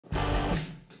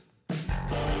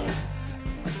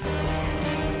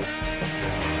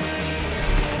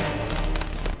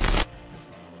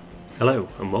Hello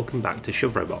and welcome back to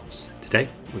Shove Robots. Today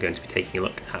we're going to be taking a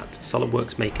look at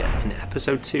SolidWorks Maker in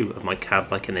episode 2 of my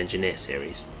CAD Like an Engineer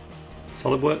series.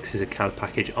 SolidWorks is a CAD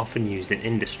package often used in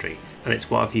industry, and it's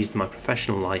what I've used in my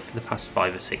professional life for the past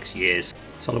 5 or 6 years.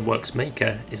 SolidWorks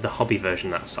Maker is the hobby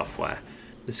version of that software.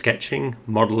 The sketching,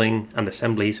 modelling and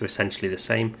assemblies are essentially the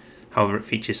same, however it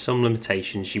features some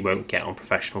limitations you won't get on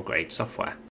professional grade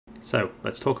software. So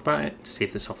let's talk about it to see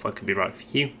if the software could be right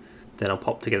for you. Then I'll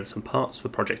pop together some parts for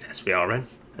project SVRN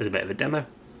as a bit of a demo,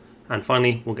 and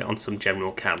finally we'll get on some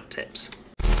general CAD tips.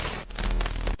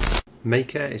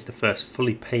 Maker is the first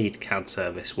fully paid CAD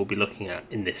service we'll be looking at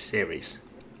in this series.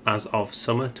 As of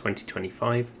summer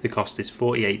 2025, the cost is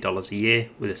 $48 a year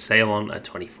with a sale on at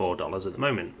 $24 at the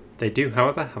moment. They do,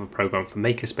 however, have a program for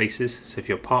makerspaces, so if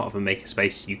you're part of a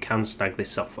makerspace you can snag this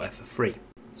software for free.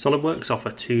 SolidWorks offer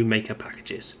 2 Maker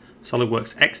packages,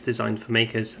 SolidWorks X Design for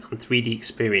Makers and 3D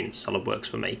Experience SolidWorks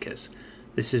for Makers.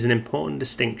 This is an important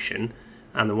distinction,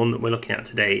 and the one that we're looking at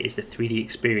today is the 3D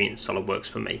Experience SolidWorks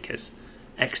for Makers.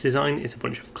 X Design is a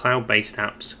bunch of cloud-based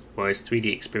apps, whereas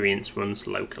 3D Experience runs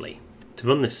locally. To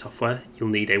run this software, you'll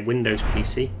need a Windows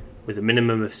PC with a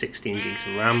minimum of 16 gigs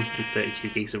of RAM and 32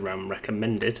 gigs of RAM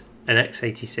recommended, an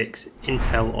x86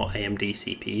 Intel or AMD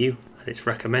CPU, and it's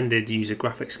recommended use a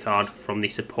graphics card from the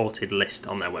supported list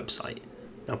on their website.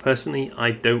 Now personally,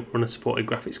 I don't run a supported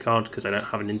graphics card because I don't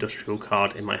have an industrial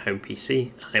card in my home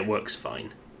PC and it works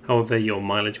fine. However, your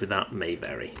mileage with that may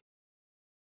vary.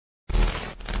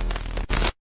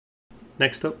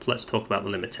 Next up, let's talk about the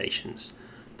limitations.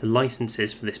 The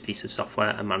licenses for this piece of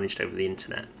software are managed over the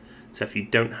internet, so if you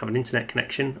don't have an internet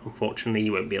connection, unfortunately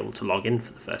you won't be able to log in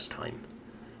for the first time.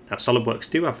 Now SolidWorks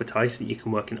do advertise that you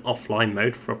can work in offline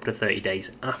mode for up to 30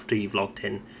 days after you've logged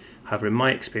in. However, in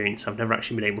my experience, I've never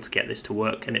actually been able to get this to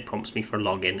work and it prompts me for a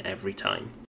login every time.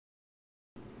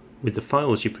 With the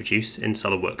files you produce in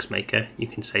SolidWorks Maker, you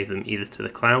can save them either to the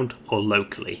cloud or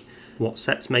locally. What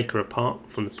sets Maker apart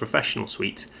from the professional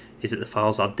suite is that the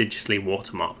files are digitally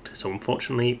watermarked, so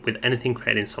unfortunately with anything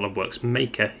created in SolidWorks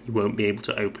Maker, you won't be able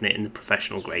to open it in the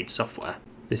professional grade software.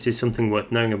 This is something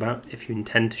worth knowing about if you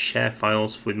intend to share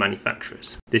files with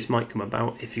manufacturers. This might come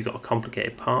about if you've got a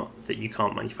complicated part that you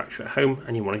can't manufacture at home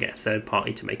and you want to get a third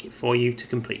party to make it for you to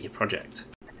complete your project.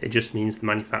 It just means the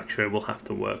manufacturer will have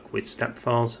to work with step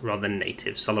files rather than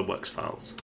native SolidWorks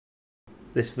files.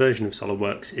 This version of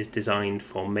SolidWorks is designed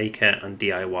for maker and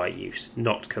DIY use,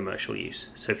 not commercial use.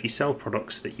 So if you sell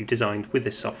products that you designed with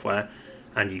this software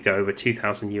and you go over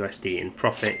 2,000 USD in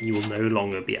profit, you will no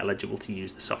longer be eligible to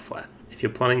use the software. If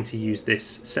you're planning to use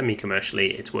this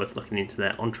semi-commercially, it's worth looking into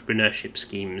their entrepreneurship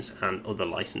schemes and other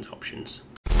license options.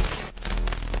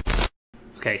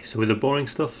 Okay, so with the boring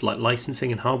stuff like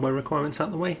licensing and hardware requirements out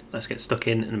of the way, let's get stuck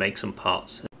in and make some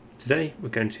parts. Today we're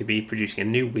going to be producing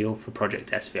a new wheel for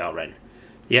project SVRN.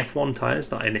 The F1 tyres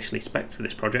that I initially spec'd for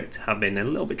this project have been a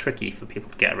little bit tricky for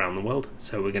people to get around the world,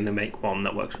 so we're going to make one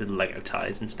that works with Lego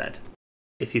tyres instead.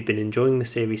 If you've been enjoying the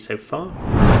series so far,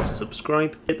 remember to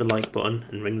subscribe, hit the like button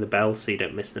and ring the bell so you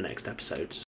don't miss the next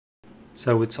episodes.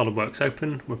 So with SolidWorks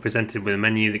open, we're presented with a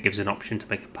menu that gives an option to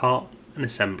make a part, an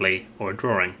assembly or a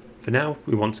drawing. For now,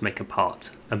 we want to make a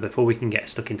part, and before we can get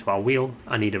stuck into our wheel,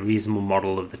 I need a reasonable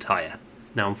model of the tyre.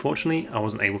 Now unfortunately, I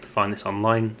wasn't able to find this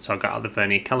online, so I got out the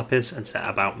vernier calipers and set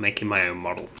about making my own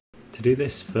model. To do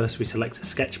this, first we select a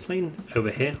sketch plane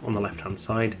over here on the left hand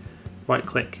side, right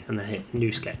click and then hit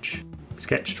New Sketch.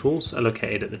 Sketch tools are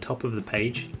located at the top of the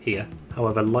page here.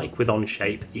 However, like with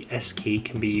Onshape, the S key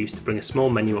can be used to bring a small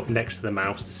menu up next to the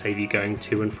mouse to save you going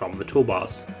to and from the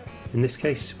toolbars. In this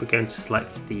case, we're going to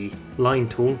select the line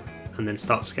tool and then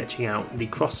start sketching out the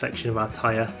cross section of our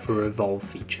tyre for a revolve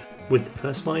feature. With the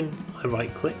first line, I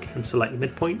right click and select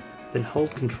midpoint, then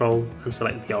hold Control and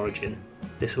select the origin.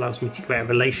 This allows me to create a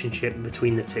relationship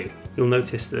between the two. You'll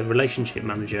notice that the relationship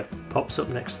manager pops up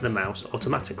next to the mouse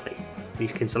automatically. You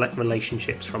can select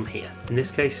relationships from here. In this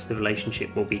case, the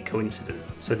relationship will be coincident,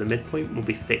 so the midpoint will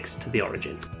be fixed to the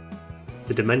origin.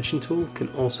 The dimension tool can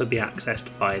also be accessed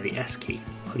via the S key.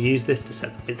 I'll use this to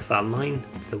set the width of our line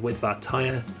to the width of our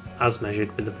tyre as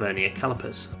measured with the vernier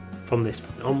calipers. From this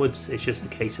point onwards, it's just a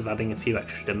case of adding a few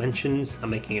extra dimensions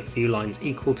and making a few lines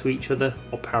equal to each other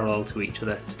or parallel to each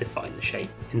other to define the shape.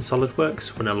 In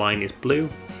SolidWorks, when a line is blue,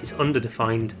 it's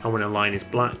underdefined, and when a line is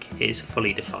black, it is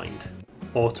fully defined.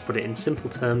 Or to put it in simple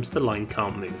terms, the line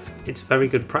can't move. It's very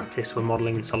good practice when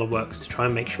modelling in SolidWorks to try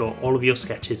and make sure all of your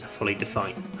sketches are fully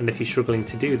defined. And if you're struggling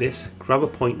to do this, grab a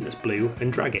point that's blue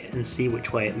and drag it and see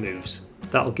which way it moves.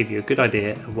 That'll give you a good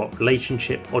idea of what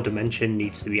relationship or dimension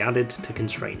needs to be added to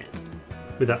constrain it.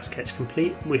 With that sketch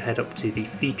complete, we head up to the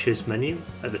Features menu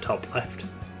at the top left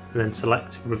and then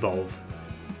select Revolve.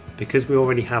 Because we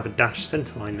already have a dashed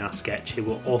centerline in our sketch, it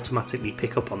will automatically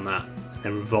pick up on that and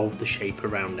then revolve the shape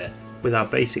around it. With our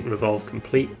basic revolve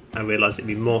complete, I realised it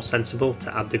would be more sensible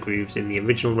to add the grooves in the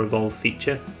original revolve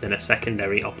feature than a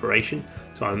secondary operation,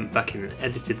 so I went back in and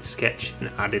edited the sketch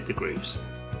and added the grooves.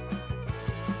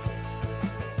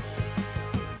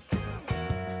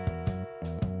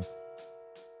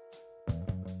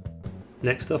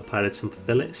 Next up, I added some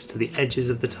fillets to the edges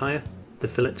of the tyre. The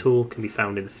fillet tool can be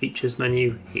found in the features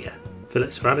menu here.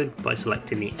 Fillets are added by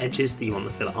selecting the edges that you want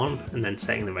the fillet on and then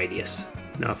setting the radius.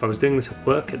 Now if I was doing this at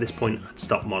work at this point, I'd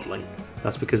stop modelling.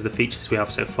 That's because the features we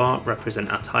have so far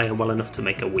represent our tyre well enough to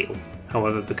make a wheel.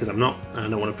 However, because I'm not, and I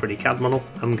don't want a pretty CAD model,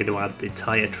 I'm going to add the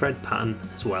tyre tread pattern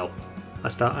as well. I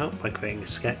start out by creating a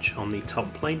sketch on the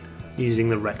top plane using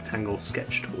the rectangle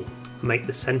sketch tool. I make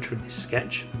the centre of this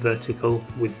sketch vertical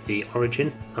with the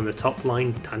origin and the top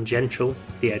line tangential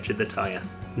with the edge of the tyre.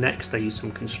 Next, I use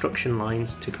some construction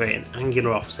lines to create an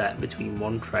angular offset between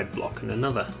one tread block and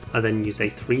another. I then use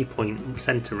a 3-point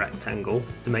centre rectangle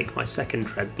to make my second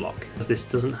tread block, as this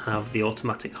doesn't have the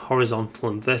automatic horizontal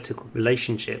and vertical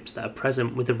relationships that are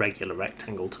present with the regular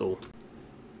rectangle tool.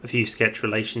 A few sketch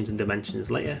relations and dimensions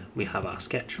later, we have our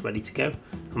sketch ready to go,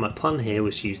 and my plan here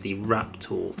was to use the wrap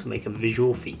tool to make a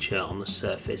visual feature on the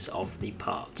surface of the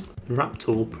part. The wrap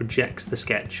tool projects the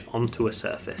sketch onto a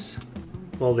surface.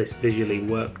 While this visually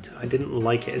worked, I didn't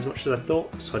like it as much as I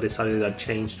thought, so I decided I'd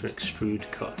change to an extrude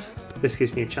cut. This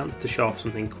gives me a chance to show off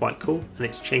something quite cool, and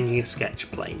it's changing a sketch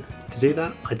plane. To do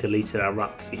that, I deleted our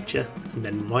wrap feature and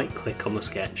then right click on the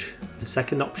sketch. The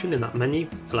second option in that menu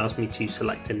allows me to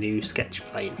select a new sketch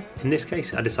plane. In this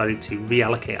case, I decided to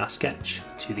reallocate our sketch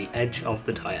to the edge of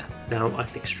the tyre. Now I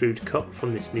can extrude cut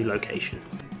from this new location.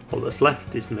 All that's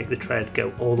left is to make the tread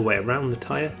go all the way around the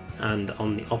tyre and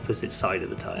on the opposite side of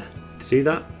the tyre. To do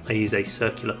that, I use a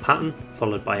circular pattern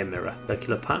followed by a mirror.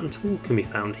 Circular pattern tool can be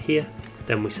found here.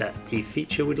 Then we set the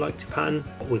feature we'd like to pattern,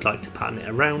 what we'd like to pattern it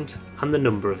around, and the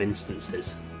number of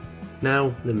instances.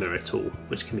 Now the mirror tool,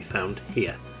 which can be found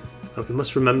here. Now we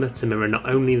must remember to mirror not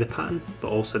only the pattern, but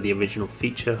also the original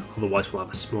feature, otherwise we'll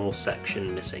have a small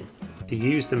section missing. To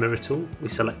use the mirror tool, we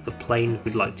select the plane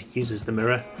we'd like to use as the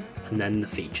mirror, and then the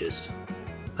features.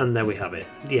 And there we have it,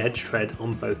 the edge tread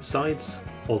on both sides.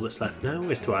 All that's left now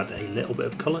is to add a little bit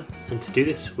of colour, and to do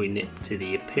this we nip to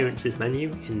the appearances menu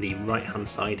in the right hand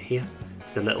side here.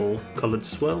 It's a little coloured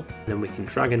swirl, and then we can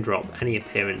drag and drop any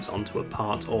appearance onto a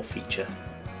part or feature.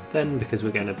 Then, because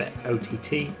we're going a bit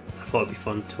OTT, I thought it'd be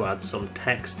fun to add some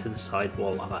text to the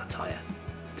sidewall of our tyre.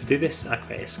 To do this, I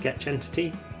create a sketch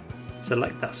entity,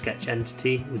 select that sketch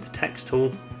entity with the text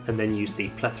tool, and then use the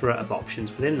plethora of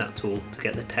options within that tool to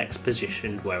get the text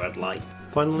positioned where I'd like.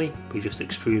 Finally, we just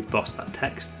extrude boss that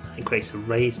text, and it creates a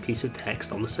raised piece of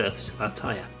text on the surface of our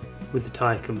tyre. With the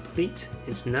tyre complete,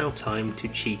 it's now time to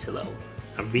cheat a little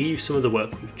and reuse some of the work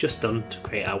we've just done to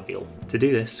create our wheel. To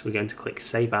do this, we're going to click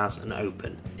Save As and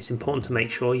Open. It's important to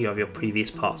make sure you have your previous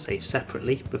part saved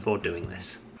separately before doing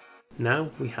this.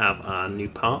 Now we have our new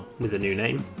part with a new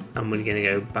name, and we're going to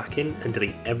go back in and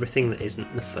delete everything that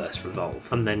isn't the first revolve.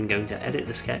 I'm then going to edit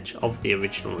the sketch of the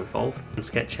original revolve and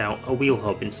sketch out a wheel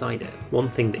hub inside it. One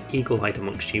thing that eagle-eyed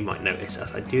amongst you might notice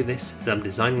as I do this is I'm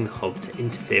designing the hub to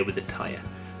interfere with the tyre.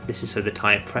 This is so the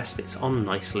tyre press fits on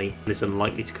nicely and is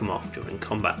unlikely to come off during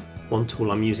combat. One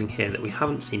tool I'm using here that we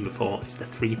haven't seen before is the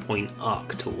 3-point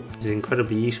arc tool. This is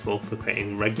incredibly useful for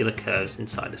creating regular curves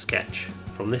inside a sketch.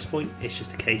 From this point, it's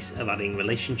just a case of adding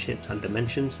relationships and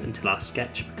dimensions until our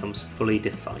sketch becomes fully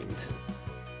defined.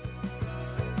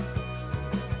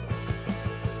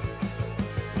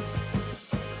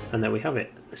 And there we have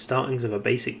it, the startings of a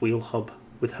basic wheel hub,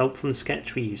 with help from the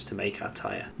sketch we used to make our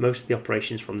tyre. Most of the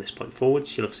operations from this point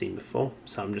forwards you'll have seen before,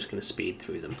 so I'm just going to speed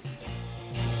through them.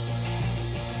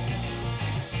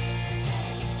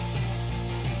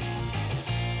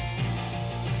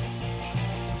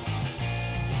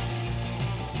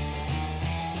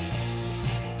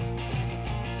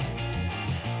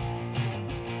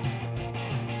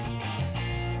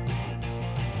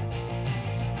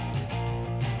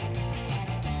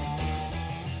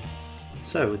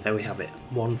 So there we have it,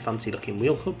 one fancy looking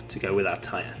wheel hub to go with our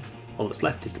tyre. All that's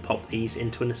left is to pop these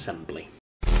into an assembly.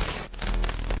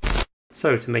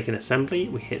 So to make an assembly,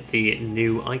 we hit the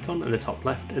new icon in the top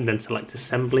left and then select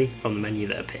assembly from the menu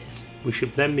that appears. We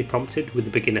should then be prompted with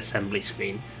the begin assembly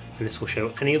screen, and this will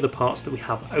show any other parts that we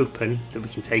have open that we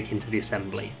can take into the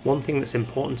assembly. One thing that's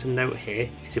important to note here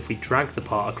is if we drag the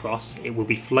part across, it will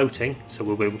be floating, so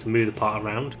we'll be able to move the part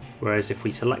around, whereas if we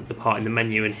select the part in the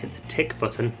menu and hit the tick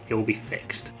button, it will be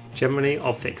fixed. Generally,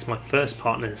 I'll fix my first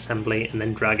part in an assembly and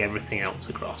then drag everything else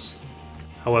across.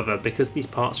 However, because these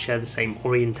parts share the same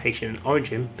orientation and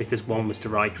origin, because one was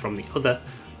derived from the other,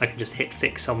 I can just hit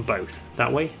fix on both.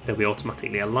 That way they'll be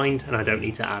automatically aligned and I don't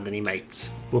need to add any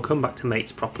mates. We'll come back to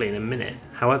mates properly in a minute.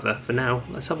 However, for now,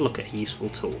 let's have a look at a useful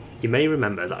tool. You may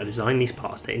remember that I designed these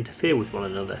parts to interfere with one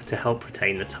another to help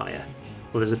retain the tyre.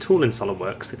 Well, there's a tool in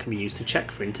SolidWorks that can be used to check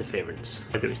for interference,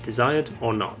 whether it's desired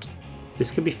or not.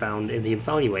 This can be found in the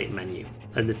Evaluate menu,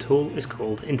 and the tool is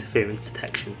called Interference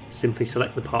Detection. Simply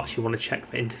select the parts you want to check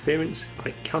for interference,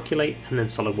 click Calculate, and then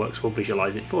SolidWorks will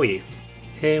visualise it for you.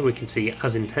 Here we can see,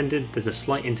 as intended, there's a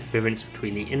slight interference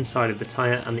between the inside of the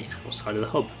tyre and the outside of the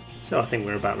hub. So I think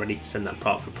we're about ready to send that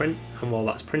part for print, and while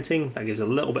that's printing, that gives a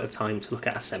little bit of time to look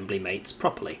at assembly mates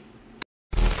properly.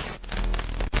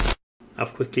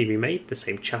 I've quickly remade the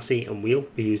same chassis and wheel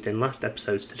we used in last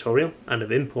episode's tutorial, and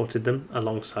have imported them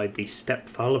alongside the step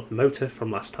file of the motor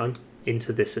from last time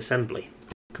into this assembly.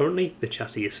 Currently the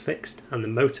chassis is fixed and the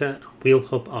motor and wheel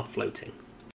hub are floating.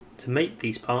 To mate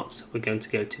these parts, we're going to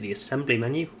go to the assembly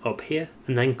menu up here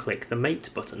and then click the mate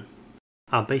button.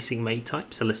 Our basic mate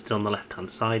types are listed on the left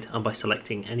hand side, and by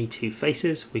selecting any two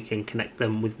faces we can connect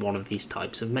them with one of these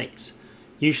types of mates.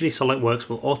 Usually SolidWorks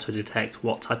will auto detect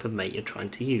what type of mate you're trying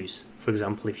to use. For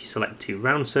example, if you select two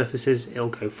round surfaces, it'll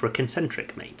go for a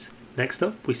concentric mate. Next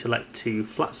up we select two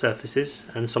flat surfaces,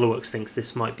 and SolidWorks thinks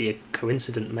this might be a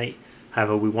coincident mate.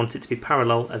 However, we want it to be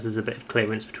parallel as there's a bit of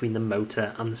clearance between the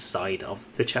motor and the side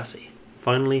of the chassis.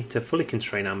 Finally, to fully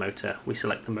constrain our motor, we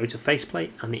select the motor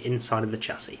faceplate and the inside of the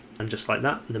chassis. And just like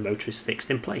that, the motor is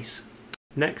fixed in place.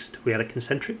 Next, we add a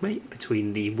concentric mate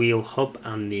between the wheel hub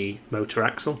and the motor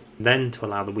axle. Then, to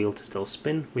allow the wheel to still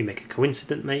spin, we make a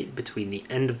coincident mate between the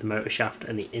end of the motor shaft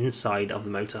and the inside of the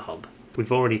motor hub.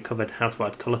 We've already covered how to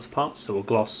add colour to parts, so we'll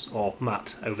gloss or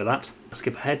matte over that. Let's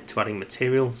skip ahead to adding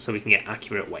material so we can get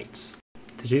accurate weights.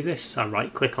 To do this, I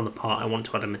right click on the part I want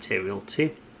to add a material to,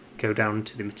 go down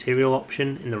to the material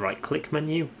option in the right click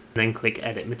menu, and then click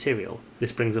edit material.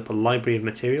 This brings up a library of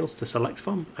materials to select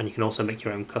from, and you can also make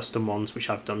your own custom ones, which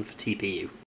I've done for TPU.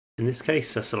 In this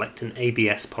case, I select an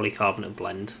ABS polycarbonate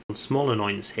blend. One small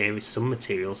annoyance here is some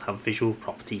materials have visual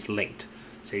properties linked,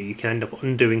 so you can end up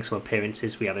undoing some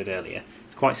appearances we added earlier.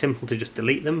 It's quite simple to just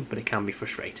delete them, but it can be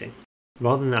frustrating.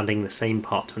 Rather than adding the same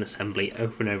part to an assembly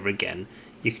over and over again,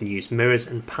 you can use mirrors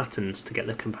and patterns to get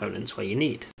the components where you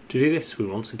need. To do this, we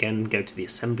once again go to the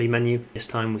assembly menu. This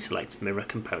time we select mirror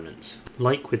components.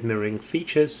 Like with mirroring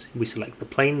features, we select the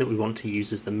plane that we want to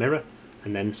use as the mirror,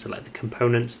 and then select the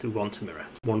components that we want to mirror.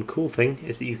 One cool thing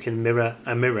is that you can mirror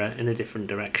a mirror in a different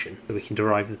direction, so we can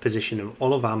derive the position of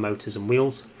all of our motors and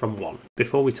wheels from one.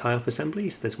 Before we tie up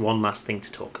assemblies, there's one last thing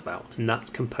to talk about, and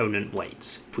that's component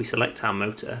weights. If we select our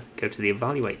motor, go to the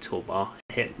Evaluate toolbar,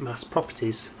 hit Mass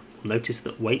Properties, we'll notice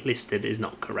that weight listed is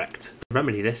not correct. To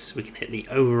remedy this, we can hit the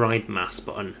Override Mass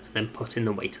button and then put in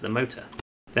the weight of the motor.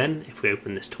 Then, if we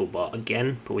open this toolbar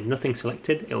again, but with nothing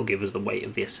selected, it will give us the weight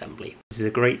of the assembly. This is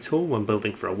a great tool when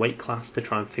building for a weight class to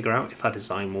try and figure out if our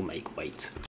design will make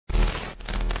weight.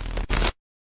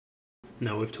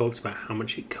 Now we've talked about how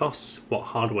much it costs, what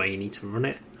hardware you need to run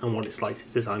it, and what it's like to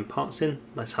design parts in,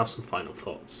 let's have some final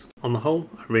thoughts. On the whole,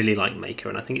 I really like Maker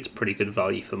and I think it's pretty good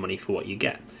value for money for what you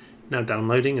get. Now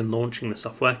downloading and launching the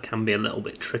software can be a little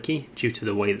bit tricky due to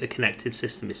the way that the connected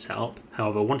system is set up.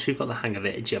 However, once you've got the hang of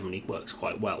it, it generally works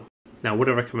quite well. Now, would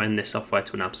I recommend this software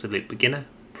to an absolute beginner?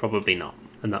 Probably not.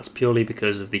 And that's purely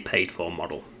because of the paid for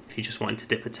model. If you just wanted to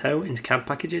dip a toe into CAD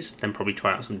packages, then probably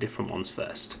try out some different ones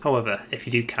first. However, if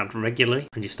you do CAD regularly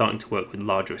and you're starting to work with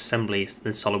larger assemblies,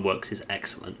 then SolidWorks is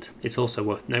excellent. It's also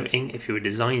worth noting, if you're a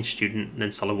design student, then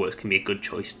SolidWorks can be a good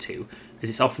choice too, as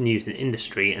it's often used in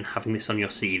industry and having this on your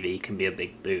CV can be a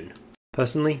big boon.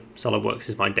 Personally, SolidWorks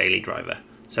is my daily driver.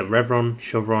 So Revron,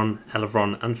 Chevron,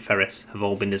 Elevron and Ferris have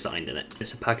all been designed in it.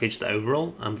 It's a package that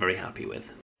overall I'm very happy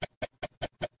with.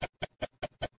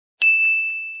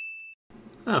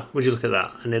 Oh, would you look at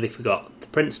that, I nearly forgot, the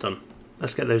print's done.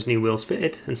 Let's get those new wheels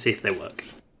fitted and see if they work.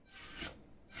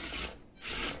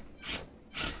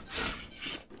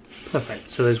 Perfect,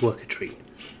 so those work a treat.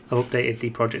 I've updated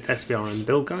the Project SVRN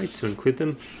build guide to include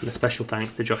them, and a special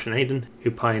thanks to Josh and Aidan,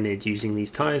 who pioneered using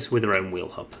these tyres with their own wheel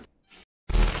hub.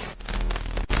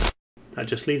 That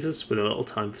just leaves us with a little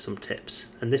time for some tips,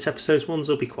 and this episode's ones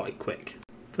will be quite quick.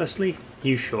 Firstly,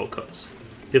 use shortcuts.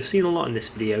 You've seen a lot in this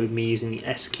video of me using the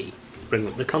S key to bring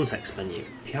up the context menu.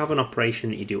 If you have an operation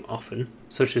that you do often,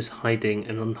 such as hiding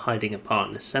and unhiding a part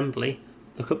in assembly,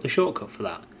 look up the shortcut for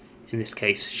that. In this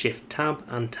case, Shift Tab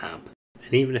and Tab.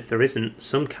 And even if there isn't,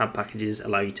 some CAD packages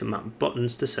allow you to map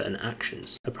buttons to certain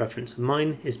actions. A preference of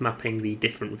mine is mapping the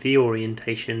different view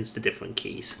orientations to different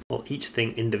keys. While each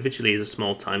thing individually is a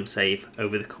small time save,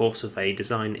 over the course of a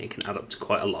design it can add up to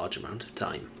quite a large amount of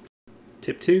time.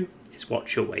 Tip 2 is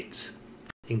watch your weights.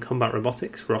 In combat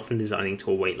robotics, we're often designing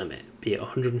to a weight limit, be it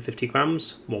 150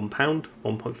 grams, 1 pound,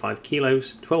 1.5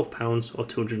 kilos, 12 pounds or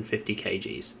 250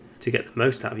 kgs. To get the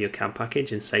most out of your CAD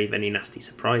package and save any nasty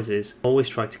surprises, always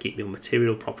try to keep your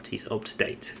material properties up to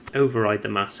date. Override the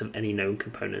mass of any known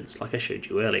components like I showed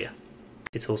you earlier.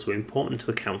 It's also important to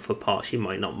account for parts you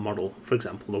might not model, for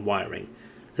example the wiring.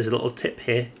 As a little tip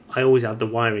here, I always add the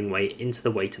wiring weight into the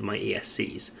weight of my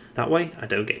ESCs. That way I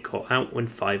don't get caught out when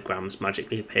 5 grams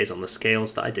magically appears on the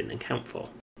scales that I didn't account for.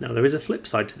 Now there is a flip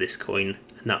side to this coin,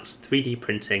 and that's 3D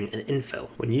printing and infill.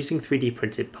 When using 3D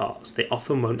printed parts, they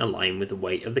often won't align with the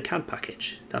weight of the CAD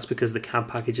package. That's because the CAD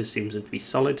package assumes them to be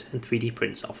solid, and 3D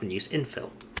prints often use infill.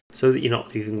 So that you're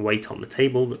not leaving weight on the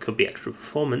table that could be extra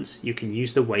performance, you can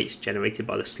use the weights generated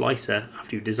by the slicer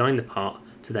after you design the part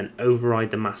to then override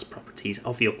the mass properties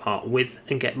of your part with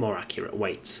and get more accurate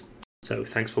weights. So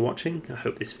thanks for watching, I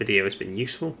hope this video has been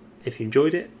useful. If you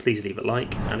enjoyed it, please leave a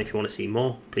like, and if you want to see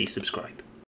more, please subscribe.